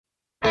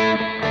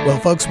Well,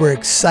 folks, we're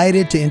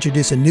excited to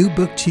introduce a new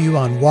book to you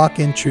on Walk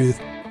in Truth.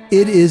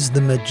 It is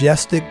the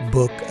majestic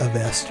book of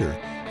Esther,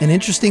 an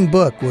interesting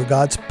book where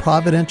God's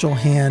providential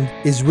hand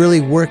is really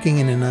working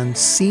in an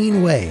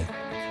unseen way.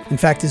 In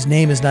fact, his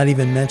name is not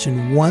even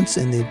mentioned once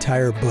in the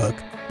entire book,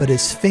 but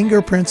his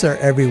fingerprints are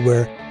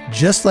everywhere,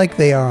 just like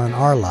they are on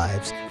our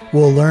lives.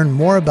 We'll learn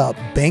more about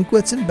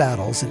banquets and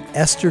battles in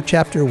Esther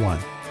chapter 1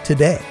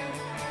 today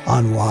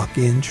on Walk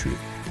in Truth.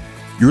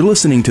 You're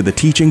listening to the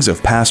teachings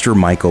of Pastor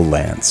Michael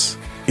Lance.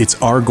 It's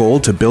our goal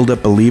to build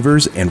up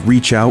believers and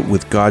reach out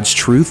with God's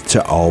truth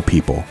to all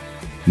people.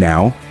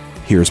 Now,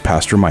 here's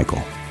Pastor Michael.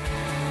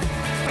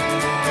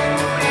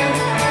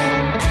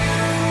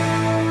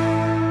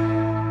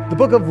 The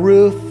book of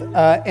Ruth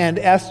and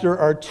Esther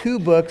are two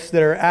books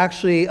that are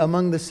actually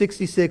among the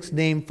 66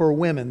 named for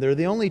women. They're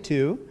the only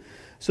two.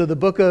 So the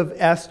book of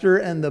Esther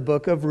and the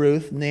book of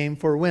Ruth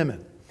named for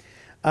women.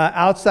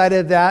 Outside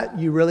of that,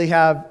 you really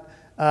have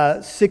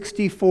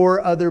 64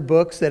 other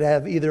books that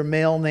have either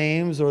male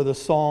names or the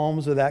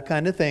Psalms or that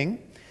kind of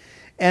thing.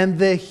 And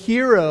the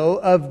hero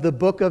of the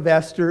book of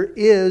Esther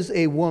is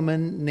a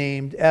woman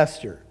named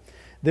Esther.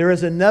 There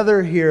is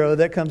another hero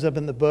that comes up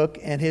in the book,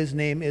 and his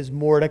name is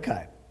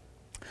Mordecai.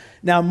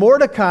 Now,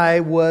 Mordecai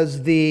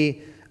was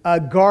the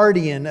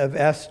guardian of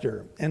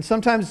Esther. And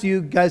sometimes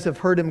you guys have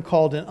heard him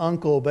called an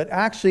uncle, but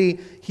actually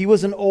he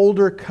was an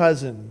older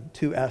cousin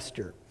to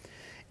Esther.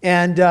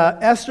 And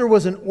Esther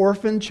was an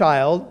orphan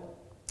child.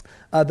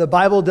 The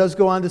Bible does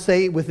go on to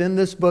say within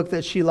this book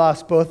that she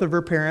lost both of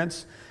her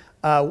parents.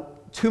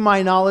 To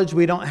my knowledge,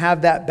 we don't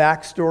have that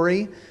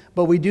backstory,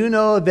 but we do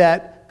know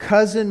that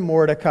cousin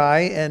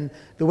Mordecai, and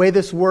the way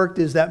this worked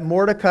is that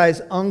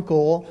Mordecai's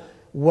uncle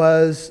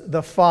was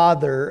the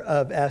father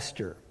of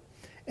Esther.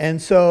 And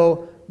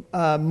so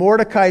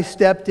Mordecai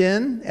stepped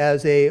in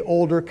as an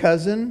older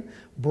cousin,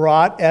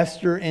 brought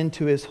Esther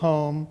into his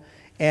home,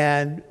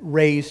 and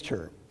raised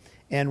her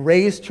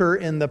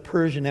in the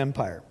Persian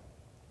Empire.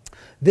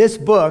 This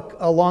book,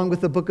 along with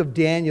the book of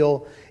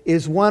Daniel,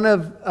 is one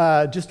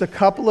of just a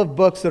couple of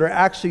books that are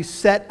actually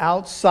set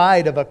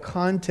outside of a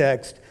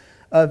context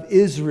of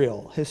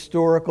Israel,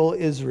 historical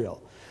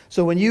Israel.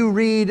 So when you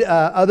read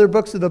other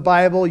books of the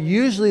Bible,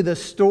 usually the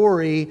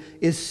story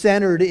is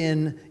centered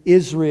in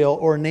Israel,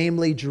 or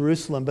namely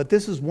Jerusalem. But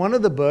this is one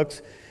of the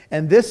books,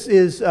 and this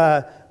is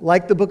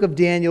like the book of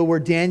Daniel, where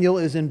Daniel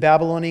is in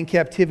Babylonian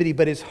captivity,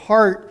 but his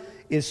heart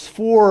is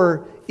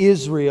for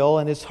Israel,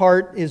 and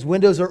his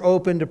windows are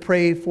open to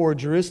pray for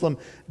Jerusalem.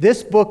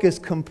 This book is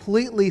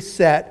completely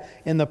set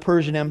in the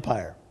Persian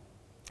Empire.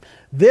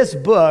 This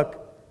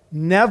book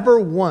never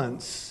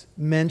once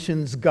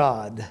mentions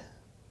God.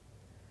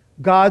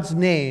 God's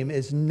name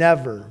is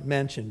never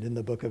mentioned in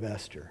the book of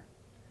Esther.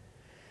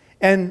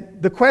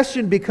 And the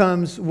question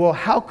becomes, well,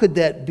 how could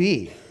that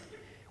be?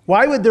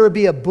 Why would there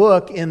be a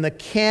book in the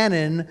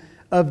canon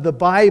of the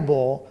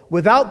Bible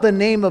without the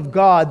name of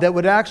God that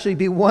would actually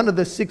be one of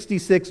the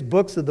 66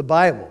 books of the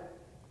Bible?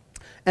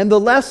 And the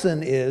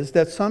lesson is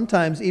that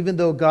sometimes, even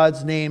though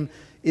God's name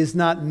is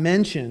not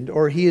mentioned,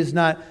 or he is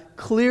not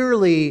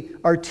clearly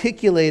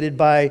articulated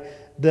by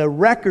the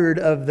record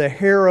of the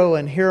hero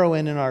and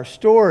heroine in our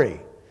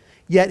story,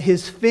 yet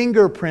his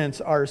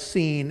fingerprints are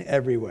seen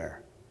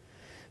everywhere.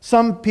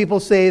 Some people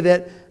say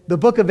that the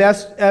book of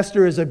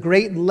Esther is a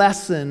great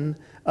lesson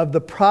of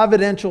the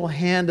providential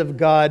hand of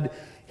God,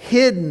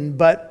 hidden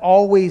but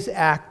always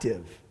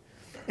active.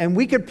 And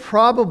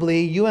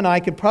you and I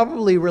could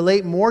probably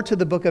relate more to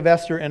the book of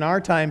Esther in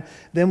our time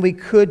than we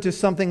could to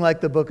something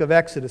like the book of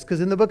Exodus.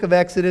 Because in the book of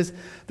Exodus,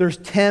 there's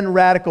 10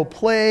 radical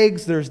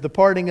plagues, there's the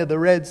parting of the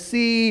Red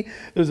Sea,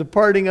 there's a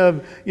parting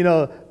of,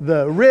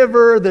 the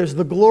river, there's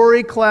the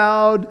glory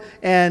cloud,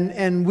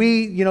 and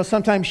we,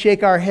 sometimes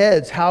shake our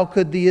heads. How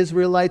could the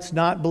Israelites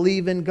not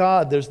believe in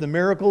God? There's the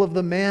miracle of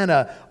the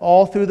manna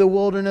all through the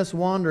wilderness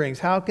wanderings.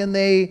 How can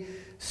they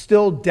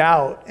still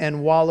doubt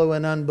and wallow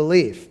in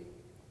unbelief?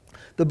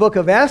 The book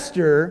of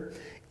Esther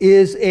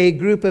is a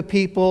group of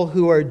people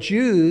who are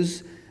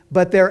Jews,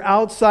 but they're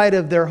outside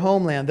of their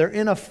homeland. They're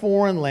in a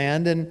foreign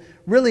land, and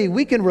really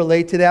we can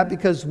relate to that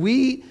because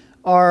we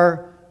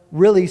are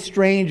really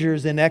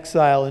strangers in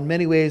exile in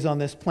many ways on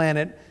this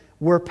planet.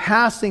 We're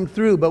passing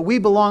through, but we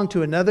belong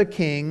to another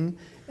king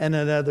and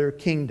another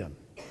kingdom.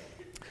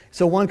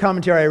 So one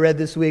commentary I read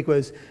this week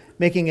was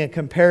making a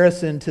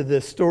comparison to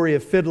the story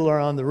of Fiddler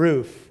on the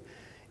Roof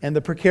and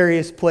the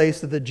precarious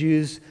place that the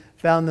Jews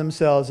found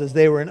themselves as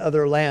they were in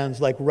other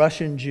lands, like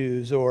Russian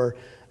Jews or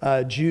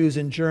Jews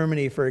in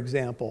Germany, for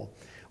example,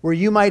 where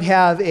you might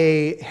have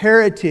a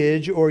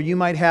heritage or you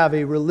might have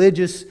a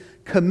religious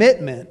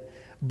commitment,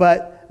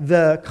 but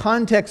the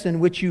context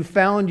in which you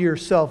found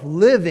yourself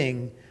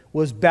living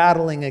was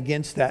battling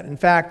against that. In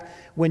fact,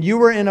 when you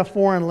were in a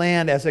foreign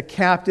land as a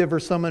captive or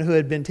someone who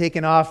had been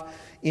taken off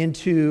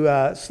into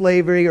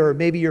slavery, or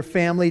maybe your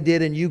family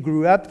did and you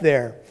grew up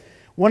there,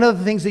 one of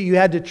the things that you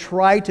had to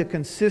try to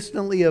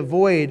consistently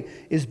avoid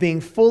is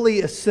being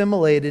fully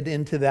assimilated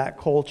into that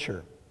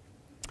culture.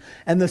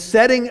 And the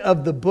setting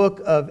of the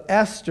book of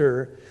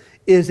Esther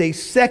is a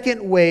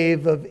second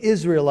wave of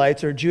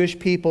Israelites or Jewish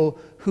people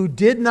who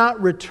did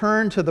not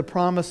return to the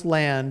promised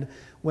land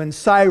when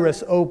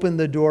Cyrus opened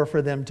the door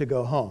for them to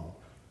go home.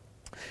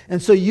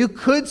 And so you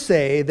could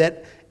say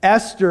that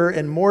Esther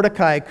and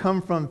Mordecai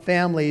come from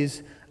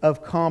families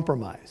of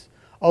compromise.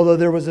 Although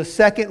there was a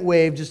second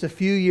wave just a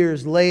few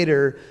years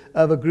later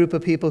of a group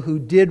of people who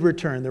did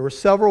return. There were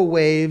several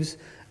waves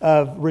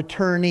of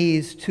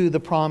returnees to the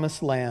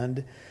promised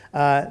land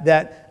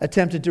that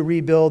attempted to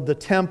rebuild the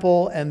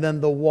temple and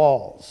then the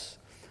walls.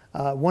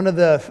 One of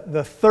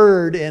the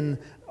third in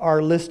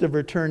our list of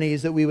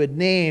returnees that we would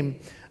name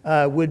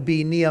would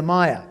be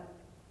Nehemiah.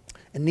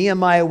 And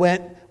Nehemiah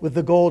went with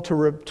the goal to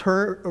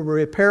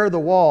repair the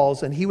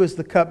walls, and he was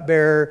the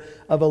cupbearer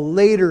of a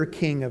later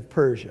king of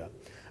Persia.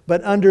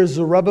 But under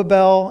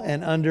Zerubbabel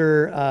and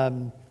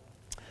under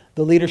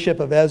the leadership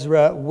of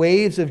Ezra,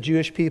 waves of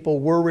Jewish people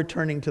were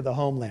returning to the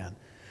homeland.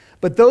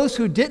 But those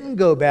who didn't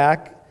go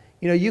back,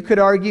 you could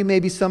argue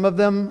maybe some of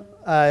them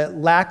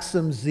lacked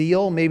some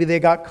zeal. Maybe they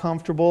got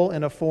comfortable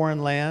in a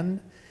foreign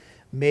land.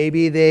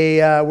 Maybe they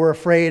were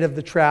afraid of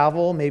the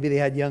travel. Maybe they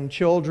had young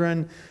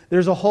children.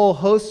 There's a whole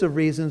host of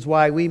reasons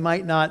why we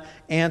might not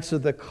answer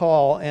the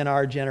call in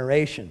our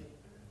generation.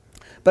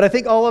 But I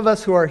think all of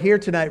us who are here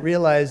tonight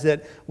realize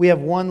that we have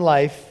one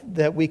life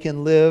that we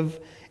can live,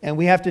 and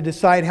we have to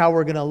decide how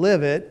we're going to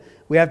live it.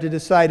 We have to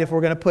decide if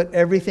we're going to put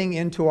everything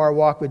into our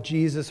walk with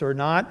Jesus or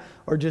not,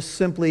 or just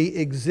simply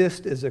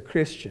exist as a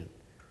Christian.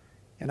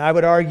 And I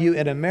would argue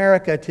in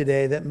America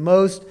today that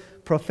most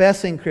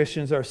professing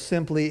Christians are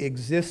simply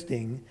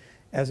existing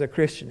as a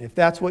Christian. If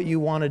that's what you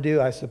want to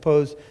do, I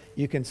suppose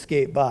you can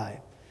skate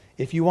by.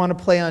 If you want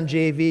to play on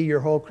JV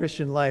your whole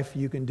Christian life,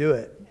 you can do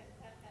it.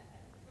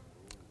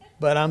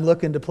 But I'm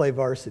looking to play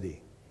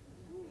varsity.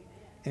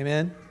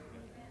 Amen?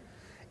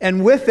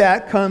 And with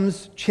that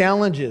comes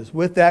challenges.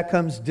 With that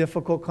comes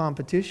difficult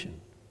competition.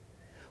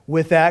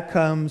 With that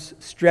comes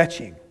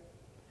stretching.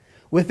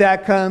 With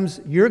that comes,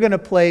 you're going to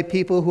play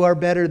people who are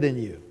better than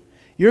you.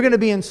 You're going to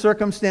be in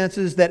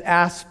circumstances that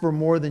ask for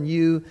more than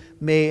you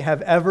may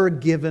have ever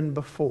given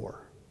before.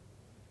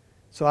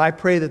 So I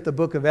pray that the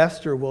book of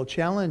Esther will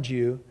challenge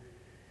you,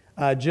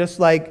 just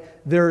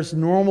like there's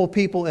normal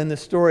people in the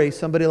story,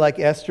 somebody like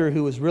Esther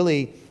who was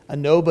really a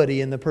nobody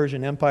in the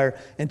Persian Empire,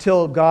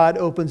 until God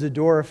opens a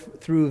door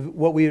through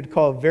what we would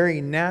call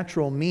very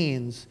natural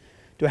means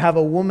to have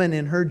a woman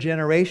in her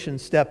generation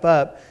step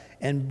up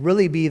and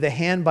really be the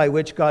hand by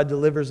which God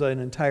delivers an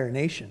entire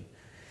nation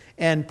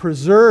and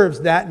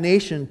preserves that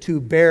nation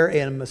to bear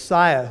a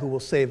Messiah who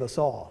will save us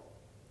all.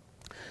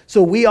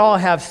 So we all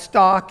have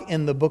stock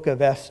in the book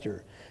of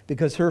Esther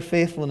because her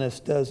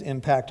faithfulness does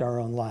impact our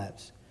own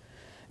lives.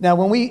 Now,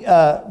 when we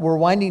were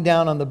winding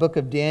down on the book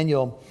of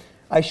Daniel,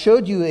 I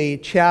showed you a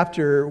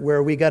chapter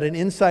where we got an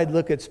inside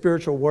look at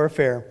spiritual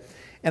warfare.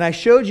 And I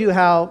showed you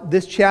how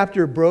this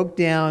chapter broke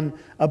down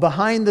a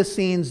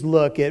behind-the-scenes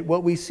look at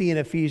what we see in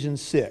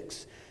Ephesians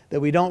 6. That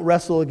we don't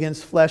wrestle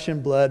against flesh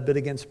and blood, but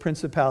against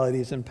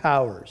principalities and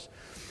powers.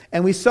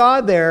 And we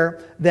saw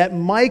there that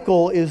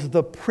Michael is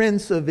the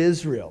prince of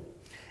Israel.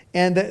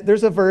 And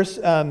there's a verse,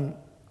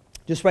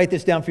 just write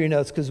this down for your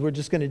notes because we're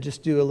just going to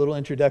just do a little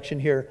introduction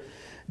here.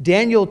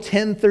 Daniel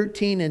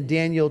 10:13 and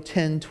Daniel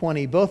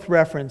 10:20 both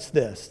reference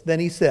this. Then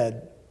he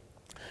said,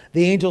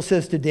 the angel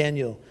says to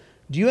Daniel,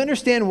 "Do you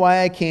understand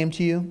why I came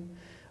to you?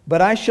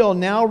 But I shall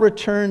now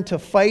return to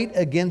fight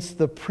against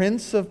the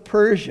prince of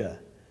Persia.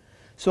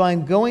 So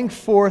I'm going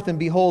forth, and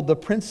behold, the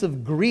prince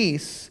of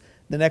Greece,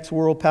 the next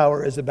world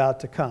power, is about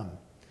to come.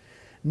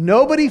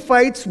 Nobody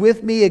fights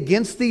with me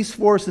against these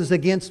forces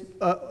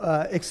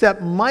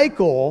except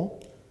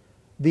Michael,"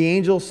 the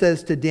angel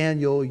says to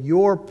Daniel,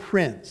 "your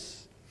prince."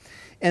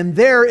 And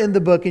there in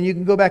the book, and you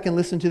can go back and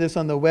listen to this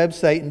on the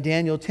website in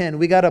Daniel 10,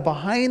 we got a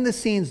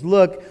behind-the-scenes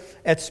look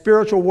at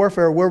spiritual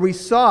warfare where we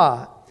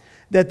saw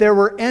that there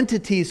were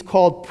entities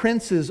called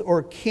princes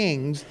or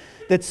kings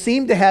that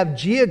seemed to have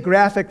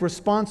geographic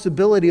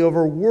responsibility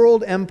over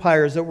world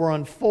empires that were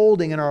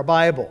unfolding in our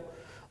Bible,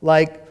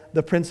 like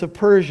the Prince of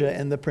Persia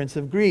and the Prince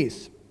of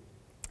Greece.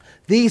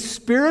 These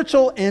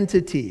spiritual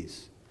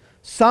entities,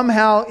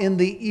 somehow in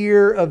the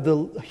ear of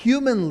the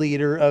human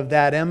leader of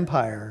that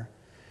empire,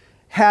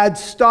 had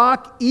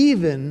stock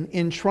even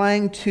in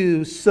trying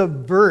to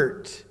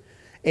subvert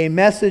a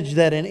message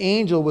that an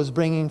angel was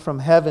bringing from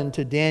heaven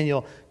to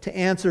Daniel to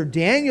answer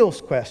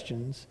Daniel's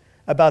questions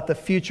about the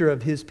future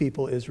of his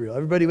people Israel.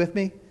 Everybody with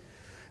me?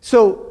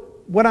 So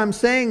what I'm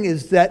saying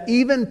is that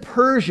even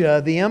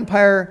Persia, the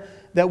empire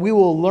that we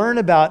will learn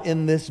about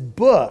in this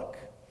book,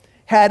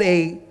 had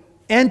a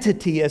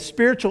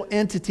spiritual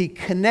entity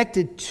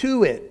connected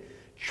to it,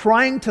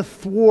 trying to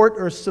thwart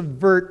or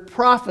subvert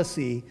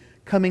prophecy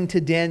coming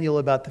to Daniel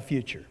about the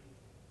future.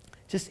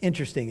 Just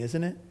interesting,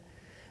 isn't it?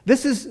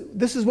 This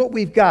is what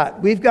we've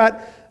got. We've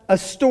got a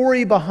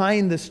story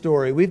behind the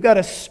story. We've got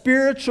a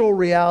spiritual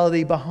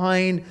reality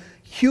behind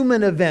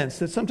human events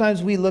that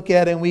sometimes we look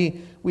at and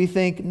we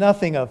think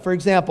nothing of. For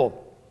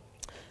example,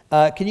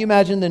 can you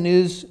imagine the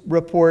news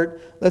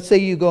report? Let's say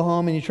you go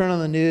home and you turn on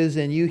the news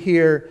and you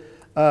hear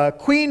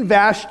Queen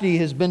Vashti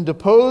has been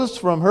deposed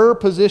from her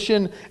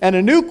position and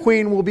a new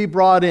queen will be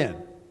brought in.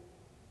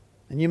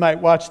 And you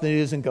might watch the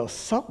news and go,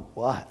 so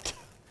what?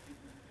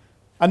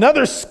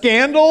 Another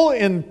scandal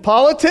in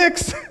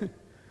politics?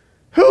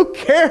 Who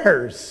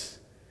cares?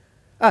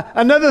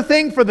 Another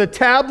thing for the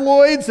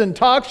tabloids and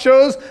talk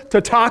shows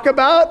to talk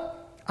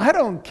about? I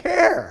don't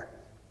care.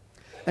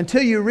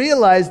 Until you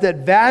realize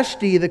that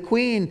Vashti, the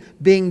queen,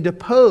 being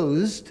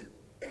deposed,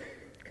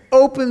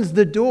 opens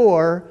the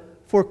door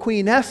for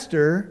Queen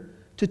Esther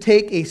to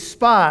take a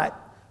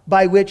spot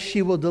by which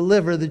she will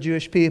deliver the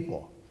Jewish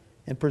people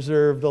and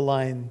preserve the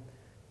line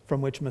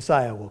from which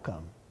Messiah will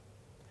come.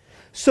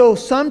 So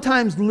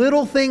sometimes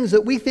little things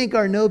that we think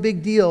are no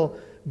big deal,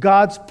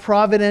 God's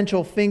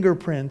providential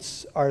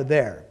fingerprints are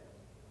there.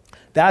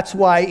 That's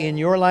why in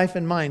your life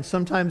and mine,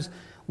 sometimes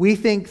we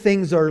think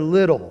things are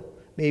little.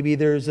 Maybe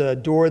there's a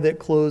door that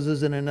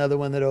closes and another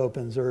one that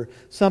opens, or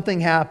something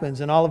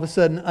happens and all of a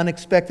sudden,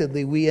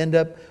 unexpectedly, we end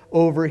up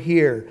over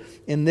here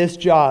in this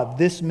job,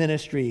 this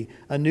ministry,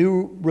 a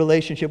new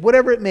relationship,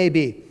 whatever it may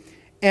be.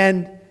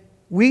 And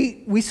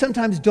we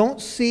sometimes don't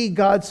see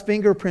God's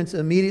fingerprints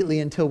immediately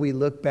until we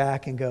look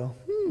back and go,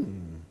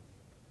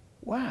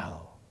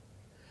 wow.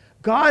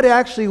 God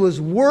actually was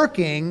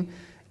working,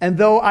 and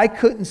though I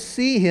couldn't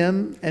see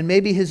him, and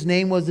maybe his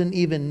name wasn't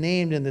even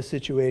named in the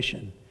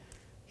situation,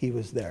 he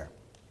was there.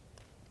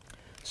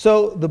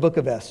 So, the book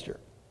of Esther.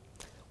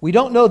 We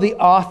don't know the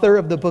author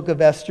of the book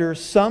of Esther.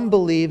 Some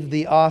believe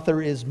the author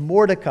is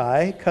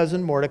Mordecai,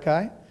 cousin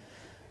Mordecai.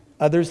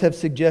 Others have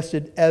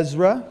suggested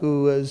Ezra,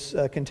 who was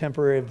a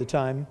contemporary of the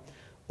time,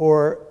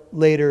 or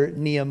later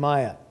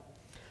Nehemiah.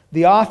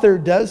 The author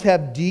does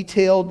have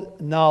detailed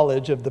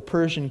knowledge of the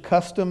Persian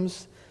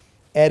customs,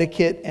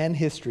 etiquette, and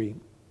history.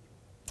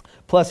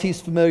 Plus, he's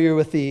familiar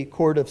with the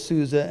court of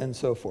Susa and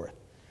so forth.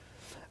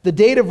 The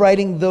date of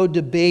writing, though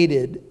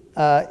debated,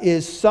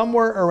 is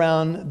somewhere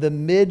around the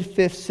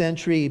mid-5th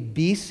century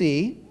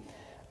BC.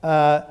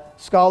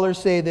 Scholars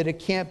say that it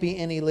can't be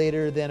any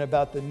later than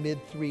about the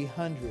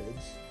mid-300s.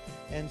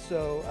 And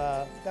so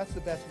that's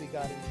the best we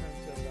got in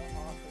terms of the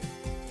author.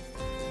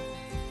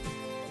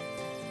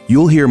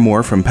 You'll hear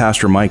more from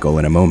Pastor Michael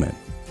in a moment.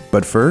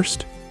 But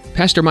first,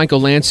 Pastor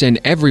Michael Lantz and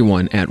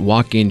everyone at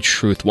Walk in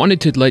Truth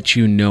wanted to let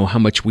you know how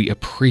much we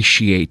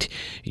appreciate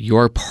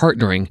your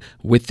partnering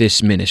with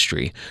this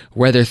ministry,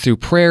 whether through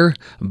prayer,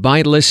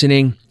 by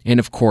listening, and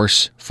of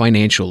course,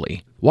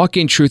 financially. Walk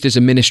in Truth is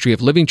a ministry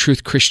of Living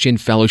Truth Christian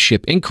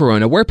Fellowship in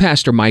Corona, where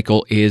Pastor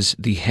Michael is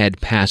the head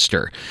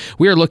pastor.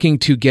 We are looking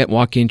to get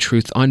Walk in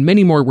Truth on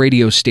many more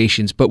radio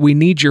stations, but we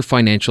need your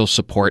financial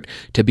support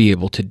to be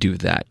able to do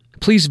that.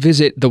 Please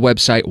visit the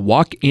website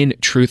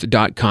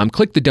walkintruth.com.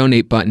 Click the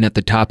donate button at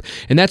the top,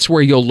 and that's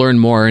where you'll learn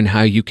more on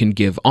how you can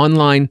give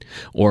online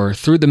or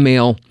through the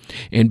mail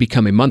and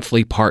become a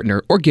monthly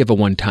partner or give a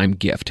one-time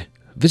gift.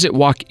 Visit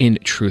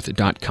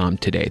walkintruth.com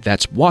today.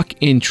 That's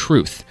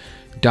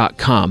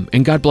walkintruth.com,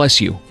 and God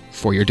bless you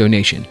for your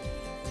donation.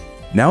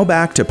 now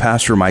back to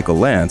Pastor Michael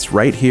Lantz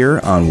right here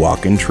on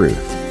Walk in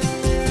Truth.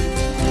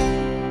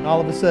 And all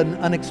of a sudden,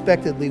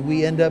 unexpectedly,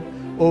 we end up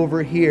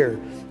over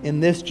here in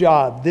this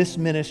job, this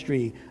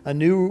ministry, a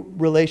new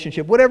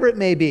relationship, whatever it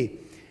may be.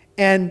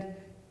 And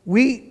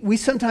we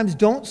sometimes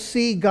don't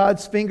see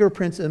God's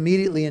fingerprints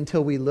immediately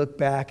until we look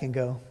back and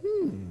go,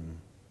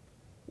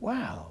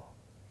 wow.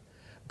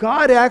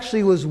 God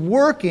actually was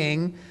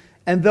working,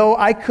 and though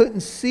I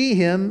couldn't see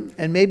him,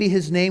 and maybe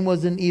his name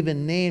wasn't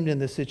even named in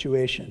the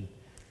situation,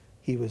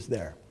 he was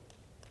there.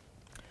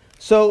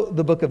 So,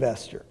 the book of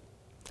Esther.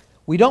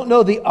 We don't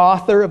know the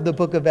author of the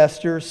book of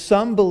Esther.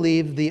 Some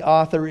believe the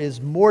author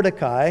is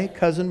Mordecai,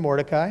 cousin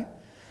Mordecai.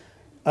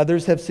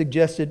 Others have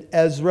suggested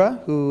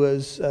Ezra, who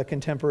was a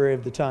contemporary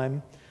of the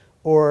time,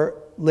 or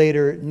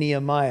later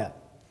Nehemiah.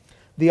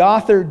 The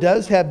author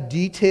does have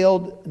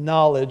detailed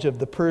knowledge of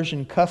the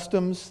Persian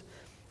customs,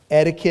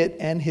 etiquette,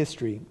 and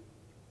history.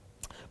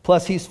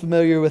 Plus, he's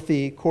familiar with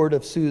the court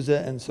of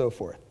Susa and so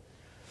forth.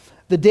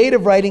 The date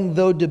of writing,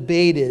 though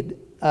debated,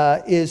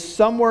 is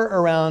somewhere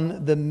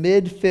around the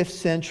mid-5th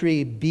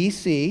century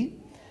BC.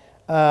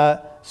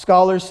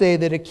 Scholars say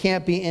that it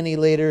can't be any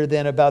later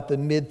than about the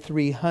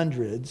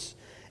mid-300s.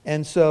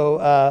 And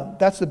so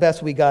that's the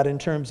best we got in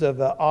terms of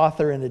an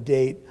author and a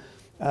date.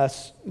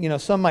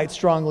 Some might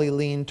strongly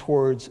lean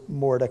towards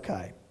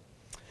Mordecai.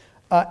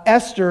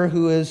 Esther,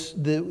 who is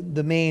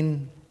the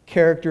main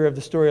character of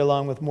the story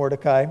along with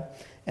Mordecai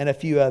and a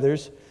few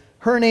others,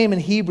 her name in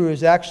Hebrew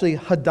is actually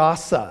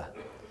Hadassah.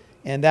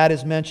 And that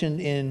is mentioned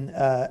in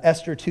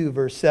Esther 2,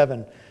 verse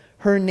 7.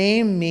 Her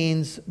name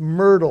means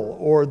myrtle,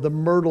 or the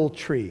myrtle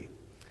tree.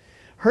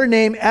 Her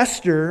name,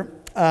 Esther,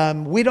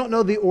 we don't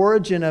know the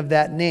origin of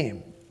that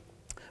name.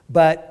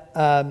 But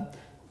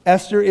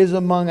Esther is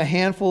among a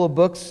handful of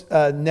books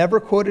never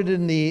quoted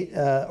in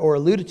or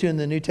alluded to in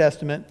the New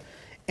Testament.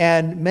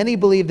 And many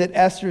believe that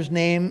Esther's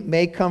name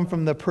may come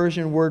from the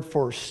Persian word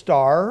for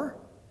star,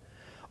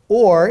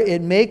 or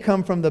it may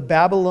come from the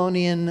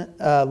Babylonian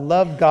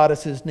love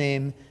goddess's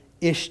name,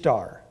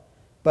 Ishtar,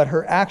 but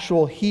her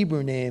actual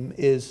Hebrew name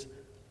is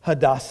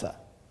Hadassah.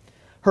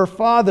 Her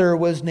father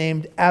was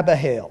named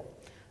Abihail.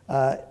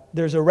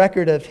 There's a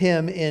record of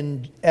him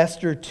in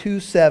Esther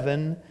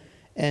 2:7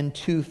 and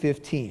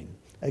 2:15.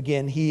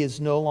 Again, he is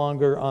no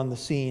longer on the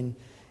scene,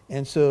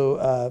 and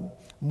so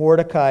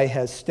Mordecai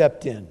has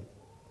stepped in.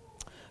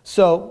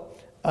 So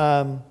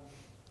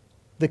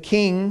the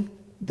king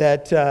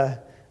that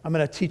I'm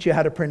going to teach you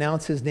how to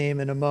pronounce his name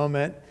in a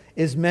moment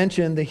is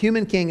mentioned, the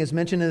human king is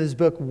mentioned in this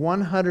book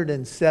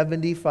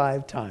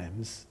 175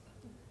 times.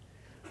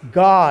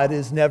 God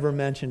is never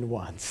mentioned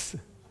once.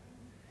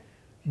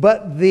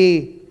 But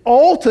the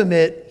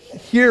ultimate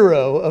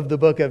hero of the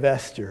book of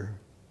Esther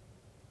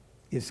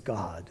is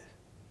God.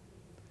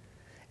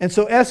 And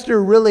so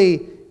Esther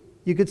really,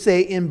 you could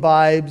say,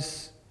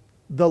 imbibes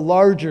the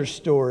larger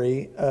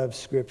story of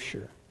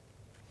Scripture.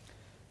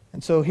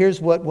 And so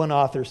here's what one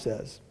author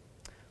says.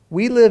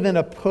 We live in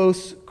a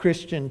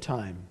post-Christian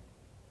time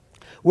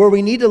where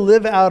we need to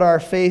live out our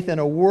faith in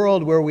a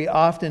world where we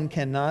often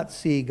cannot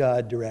see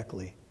God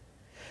directly.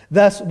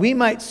 Thus, we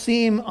might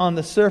seem on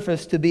the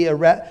surface to be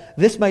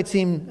this might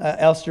seem,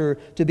 Esther,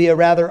 to be a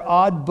rather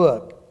odd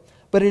book,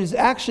 but it is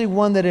actually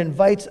one that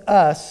invites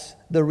us,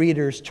 the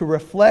readers, to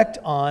reflect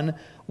on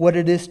what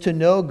it is to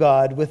know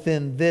God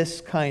within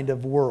this kind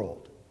of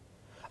world.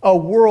 A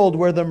world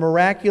where the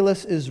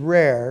miraculous is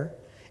rare,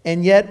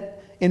 and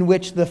yet in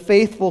which the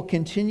faithful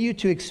continue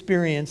to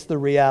experience the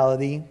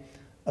reality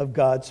of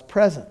God's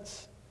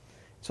presence.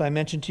 So I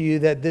mentioned to you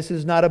that this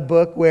is not a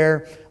book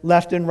where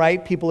left and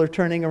right people are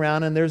turning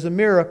around and there's a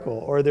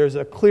miracle, or there's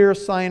a clear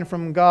sign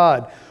from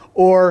God,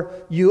 or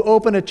you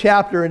open a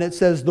chapter and it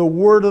says the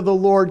word of the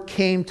Lord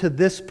came to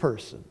this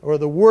person, or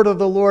the word of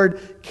the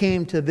Lord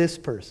came to this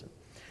person.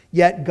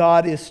 Yet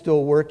God is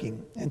still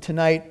working. And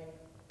tonight,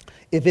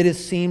 if it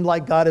has seemed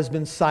like God has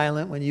been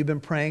silent when you've been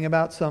praying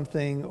about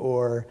something,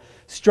 or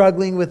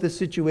struggling with a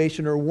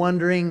situation, or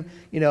wondering,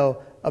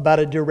 about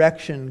a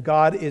direction,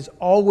 God is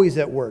always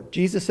at work.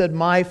 Jesus said,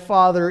 "My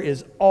Father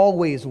is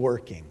always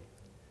working,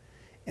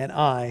 and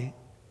I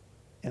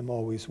am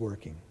always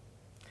working."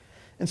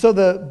 And so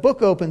the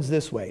book opens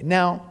this way.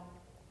 Now,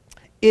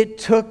 it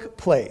took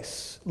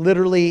place,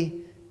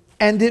 literally,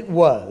 and it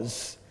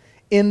was,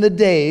 in the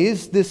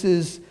days, this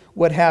is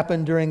what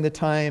happened during the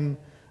time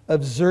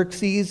of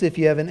Xerxes, if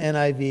you have an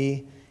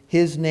NIV.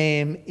 His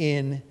name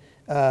in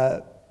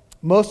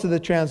most of the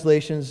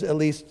translations, at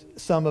least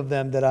some of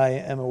them that I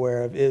am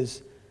aware of,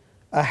 is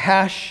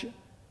Ahasuerus.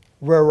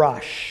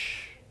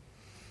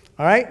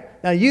 All right?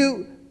 Now,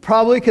 you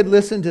probably could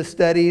listen to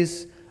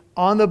studies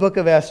on the book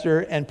of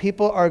Esther, and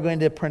people are going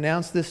to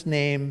pronounce this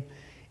name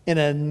in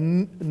a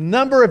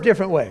number of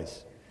different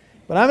ways.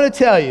 But I'm going to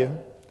tell you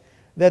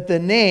that the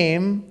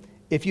name,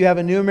 if you have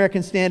a New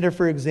American Standard,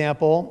 for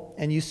example,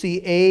 and you see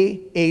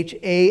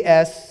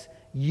Ahasuerus,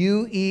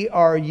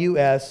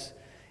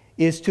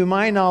 is, to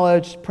my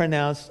knowledge,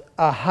 pronounced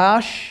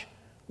Ahasuerus.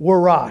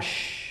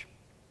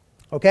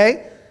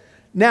 Okay?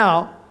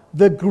 Now,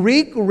 the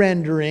Greek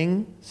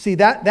rendering, see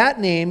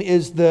that name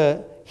is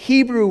the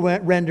Hebrew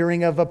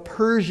rendering of a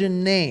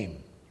Persian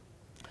name.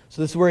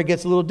 So this is where it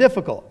gets a little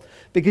difficult,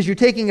 because you're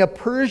taking a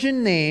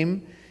Persian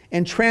name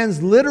and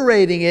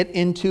transliterating it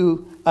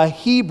into a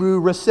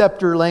Hebrew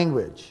receptor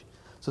language.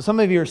 So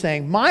some of you are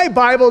saying, my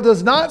Bible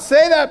does not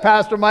say that,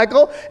 Pastor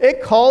Michael.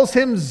 It calls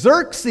him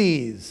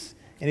Xerxes.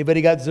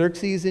 Anybody got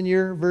Xerxes in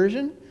your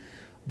version?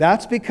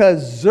 That's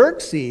because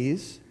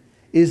Xerxes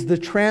is the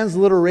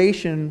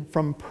transliteration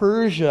from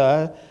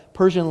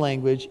Persian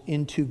language,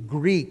 into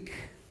Greek.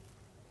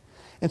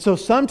 And so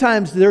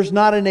sometimes there's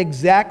not an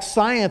exact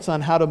science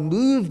on how to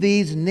move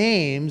these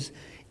names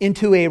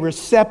into a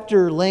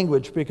receptor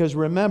language, because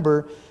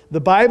remember,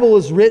 the Bible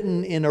is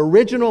written in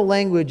original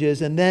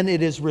languages and then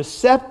it is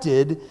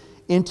recepted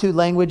into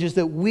languages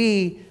that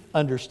we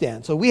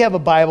understand. So we have a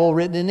Bible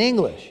written in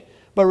English.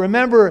 But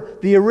remember,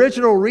 the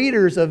original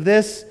readers of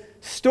this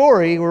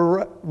story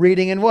were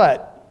reading in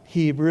what?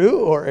 Hebrew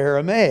or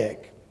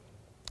Aramaic.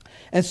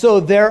 And so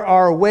there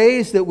are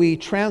ways that we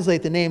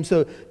translate the name,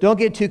 so don't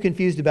get too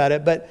confused about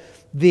it. But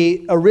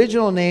the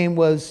original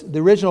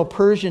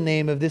Persian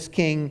name of this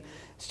king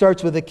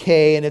starts with a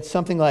K, and it's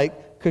something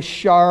like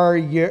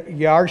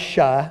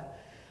Khashar-Yarsha,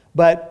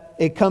 but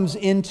it comes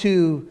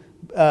into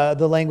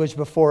the language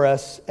before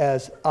us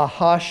as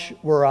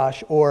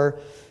Ahasuerus,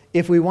 or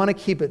if we want to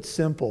keep it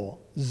simple,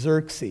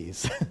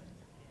 Xerxes.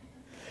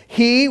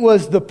 He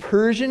was the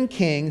Persian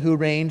king who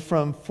reigned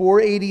from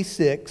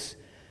 486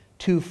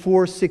 to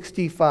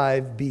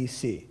 465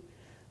 BC.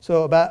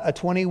 So about a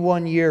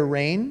 21-year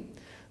reign.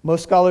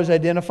 Most scholars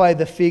identify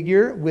the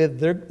figure with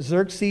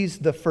Xerxes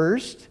the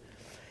First.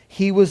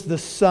 He was the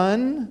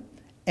son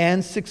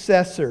and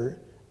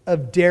successor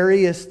of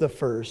Darius the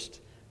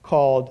First,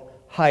 called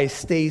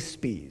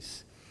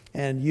Hystaspes.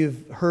 And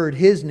you've heard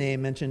his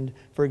name mentioned,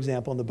 for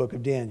example, in the book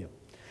of Daniel.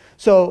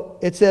 So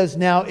it says,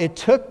 now it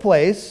took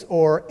place,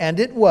 and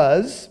it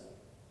was,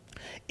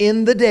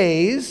 in the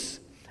days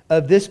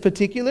of this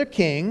particular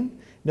king.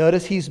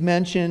 Notice he's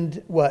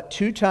mentioned,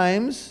 2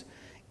 times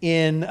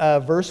in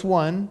verse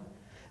 1,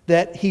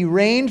 that he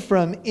reigned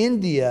from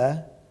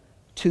India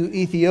to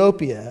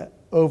Ethiopia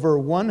over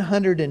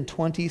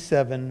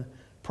 127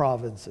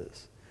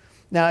 provinces.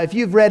 Now, if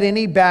you've read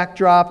any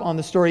backdrop on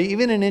the story,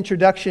 even an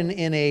introduction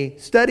in a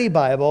study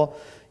Bible,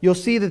 you'll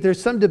see that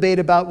there's some debate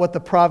about what the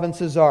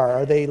provinces are.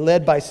 Are they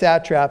led by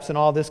satraps and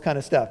all this kind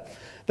of stuff?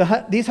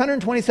 These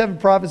 127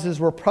 provinces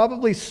were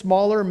probably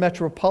smaller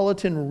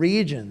metropolitan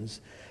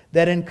regions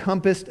that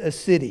encompassed a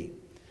city.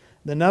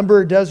 The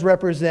number does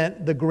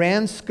represent the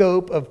grand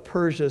scope of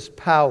Persia's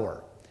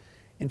power.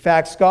 In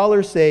fact,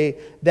 scholars say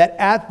that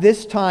at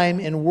this time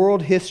in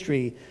world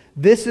history,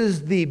 this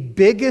is the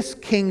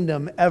biggest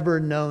kingdom ever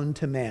known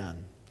to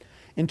man.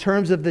 In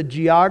terms of the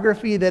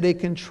geography that it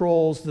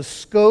controls, the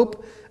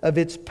scope of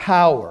its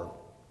power,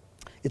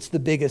 it's the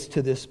biggest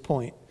to this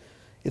point.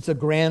 It's a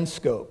grand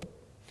scope.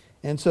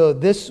 And so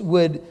this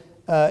would,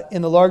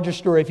 in the larger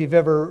story, if you've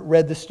ever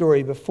read the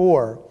story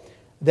before,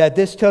 that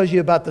this tells you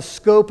about the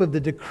scope of the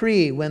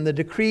decree. When the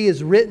decree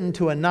is written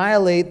to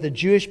annihilate the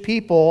Jewish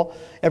people,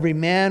 every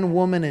man,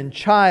 woman, and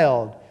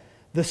child,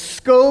 the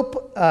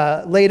scope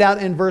laid out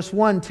in verse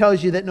 1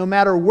 tells you that no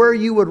matter where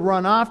you would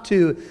run off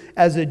to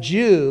as a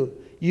Jew,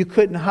 you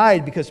couldn't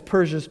hide because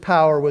Persia's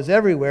power was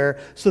everywhere.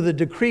 So the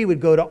decree would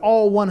go to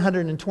all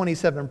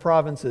 127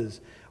 provinces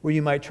where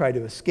you might try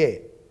to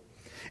escape.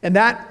 And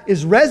that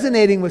is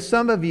resonating with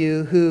some of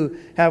you who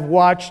have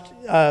watched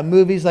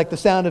movies like The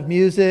Sound of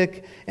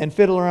Music and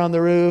Fiddler on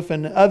the Roof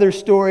and other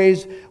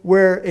stories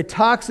where it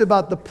talks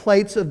about the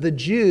plights of the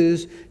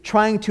Jews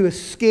trying to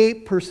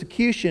escape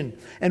persecution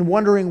and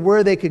wondering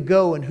where they could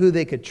go and who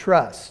they could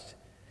trust.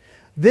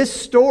 This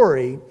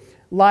story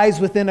lies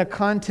within a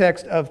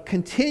context of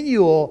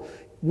continual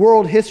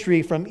world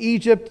history from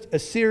Egypt,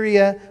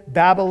 Assyria,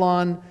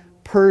 Babylon,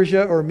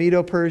 Persia or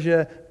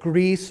Medo-Persia,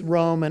 Greece,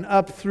 Rome, and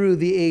up through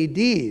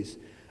the ADs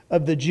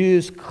of the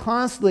Jews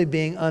constantly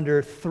being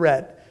under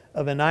threat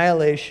of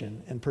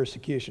annihilation and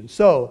persecution.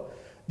 So,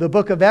 the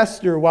book of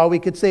Esther, while we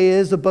could say it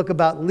is a book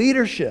about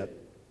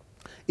leadership,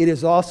 it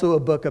is also a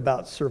book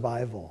about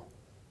survival.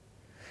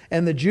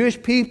 And the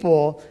Jewish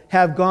people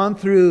have gone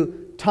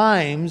through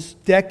times,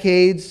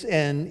 decades,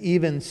 and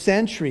even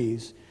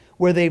centuries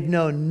where they've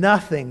known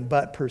nothing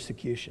but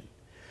persecution,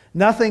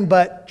 nothing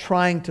but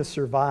trying to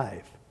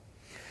survive.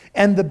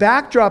 And the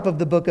backdrop of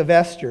the book of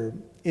Esther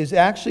is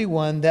actually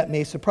one that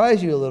may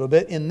surprise you a little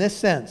bit in this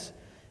sense.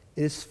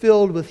 It is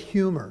filled with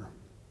humor.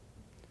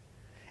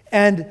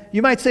 And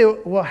you might say,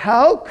 well,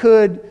 how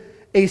could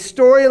a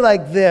story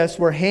like this,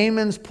 where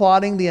Haman's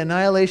plotting the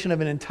annihilation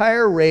of an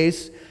entire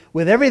race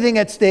with everything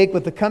at stake,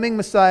 with the coming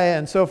Messiah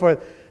and so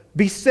forth,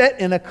 be set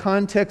in a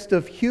context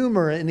of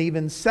humor and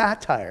even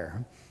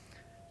satire?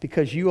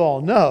 Because you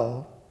all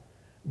know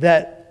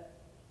that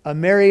a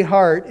merry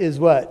heart is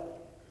what?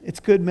 It's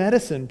good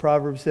medicine,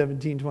 Proverbs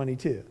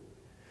 17:22.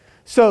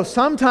 So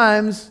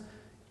sometimes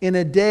in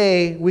a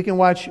day, we can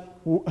watch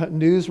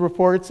news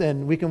reports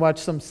and we can watch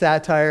some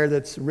satire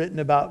that's written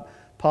about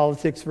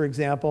politics, for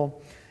example.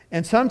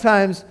 And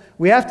sometimes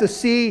we have to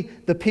see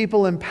the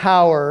people in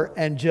power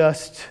and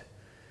just,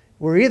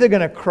 we're either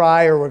going to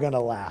cry or we're going to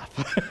laugh.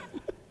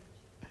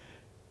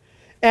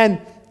 And,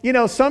 you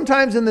know,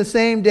 sometimes in the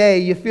same day,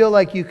 you feel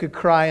like you could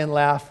cry and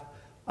laugh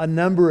a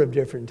number of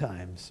different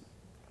times.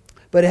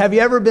 But have you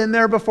ever been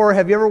there before?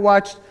 Have you ever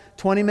watched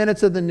 20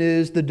 minutes of the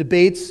news, the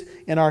debates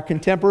in our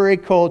contemporary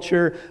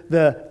culture,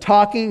 the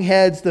talking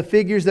heads, the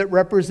figures that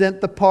represent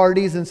the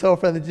parties and so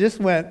forth? It just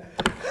went,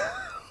 are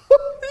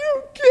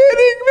you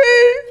kidding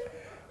me?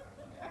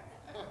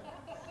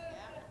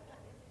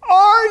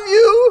 Are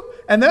you?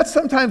 And that's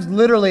sometimes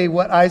literally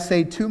what I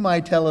say to my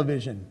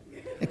television,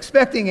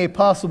 expecting a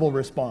possible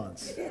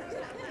response.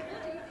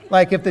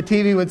 Like if the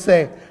TV would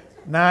say,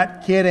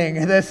 not kidding,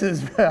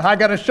 I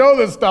got to show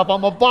this stuff.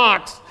 I'm a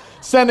box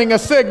sending a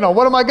signal.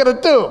 What am I going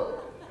to do?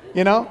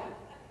 You know?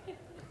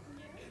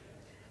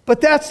 But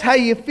that's how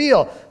you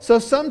feel. So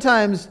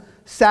sometimes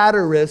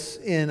satirists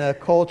in a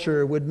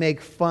culture would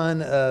make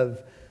fun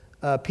of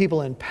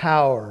people in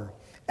power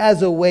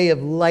as a way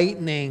of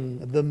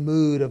lightening the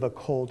mood of a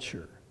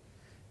culture.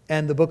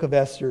 And the book of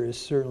Esther is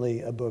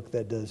certainly a book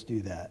that does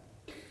do that.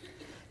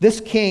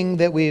 This king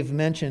that we've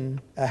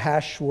mentioned,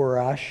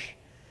 Ahasuerus,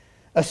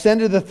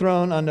 ascended the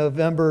throne in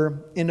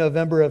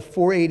November of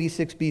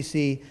 486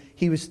 BC.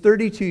 He was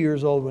 32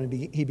 years old when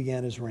he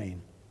began his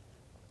reign.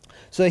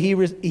 So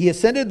he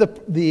ascended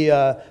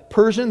the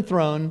Persian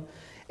throne,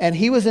 and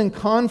he was in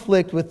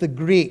conflict with the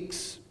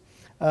Greeks,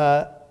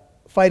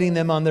 fighting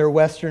them on their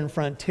western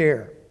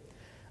frontier.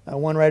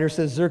 One writer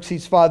says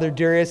Xerxes' father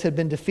Darius had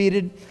been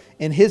defeated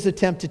in his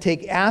attempt to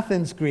take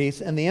Athens,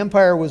 Greece, and the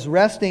empire was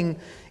resting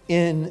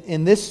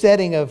in this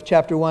setting of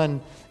chapter 1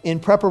 in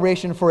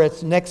preparation for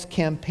its next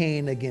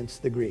campaign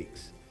against the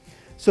Greeks.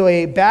 So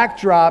a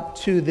backdrop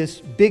to this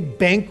big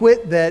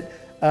banquet that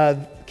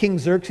King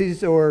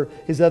Xerxes, or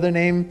his other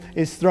name,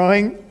 is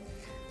throwing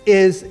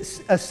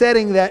is a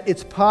setting that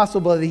it's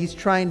possible that he's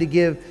trying to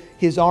give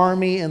his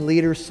army and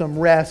leaders some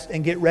rest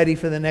and get ready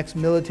for the next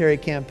military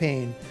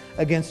campaign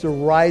against a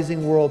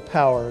rising world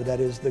power that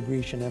is the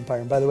Grecian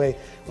Empire. And by the way,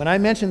 when I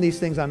mention these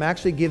things, I'm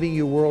actually giving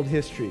you world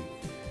history.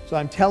 So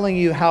I'm telling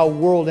you how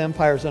world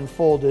empires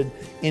unfolded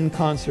in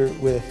concert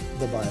with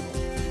the Bible.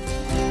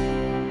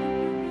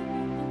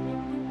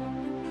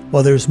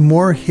 Well, there's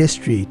more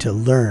history to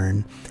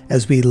learn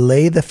as we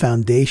lay the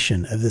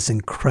foundation of this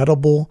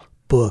incredible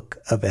book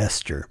of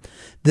Esther.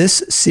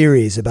 This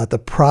series about the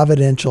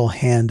providential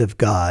hand of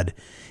God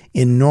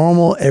in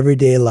normal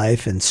everyday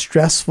life and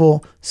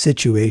stressful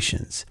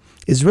situations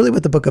is really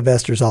what the book of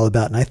Esther is all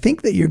about. And I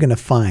think that you're going to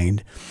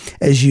find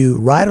as you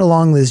ride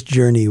along this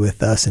journey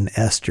with us in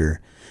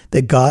Esther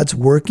that God's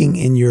working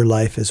in your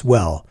life as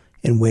well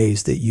in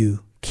ways that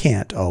you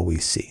can't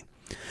always see.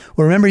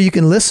 Well, remember, you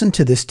can listen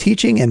to this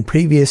teaching and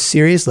previous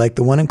series like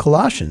the one in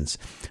Colossians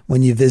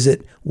when you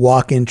visit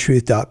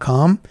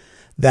walkintruth.com.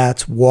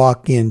 That's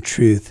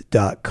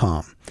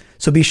walkintruth.com.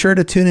 So be sure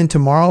to tune in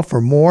tomorrow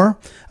for more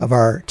of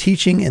our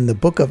teaching in the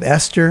book of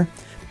Esther,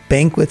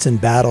 banquets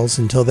and battles.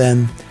 Until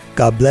then,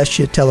 God bless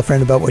you. Tell a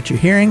friend about what you're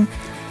hearing,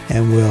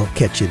 and we'll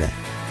catch you then.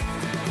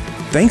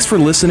 Thanks for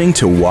listening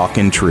to Walk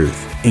in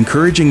Truth,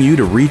 encouraging you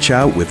to reach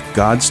out with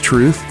God's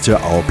truth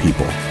to all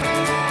people.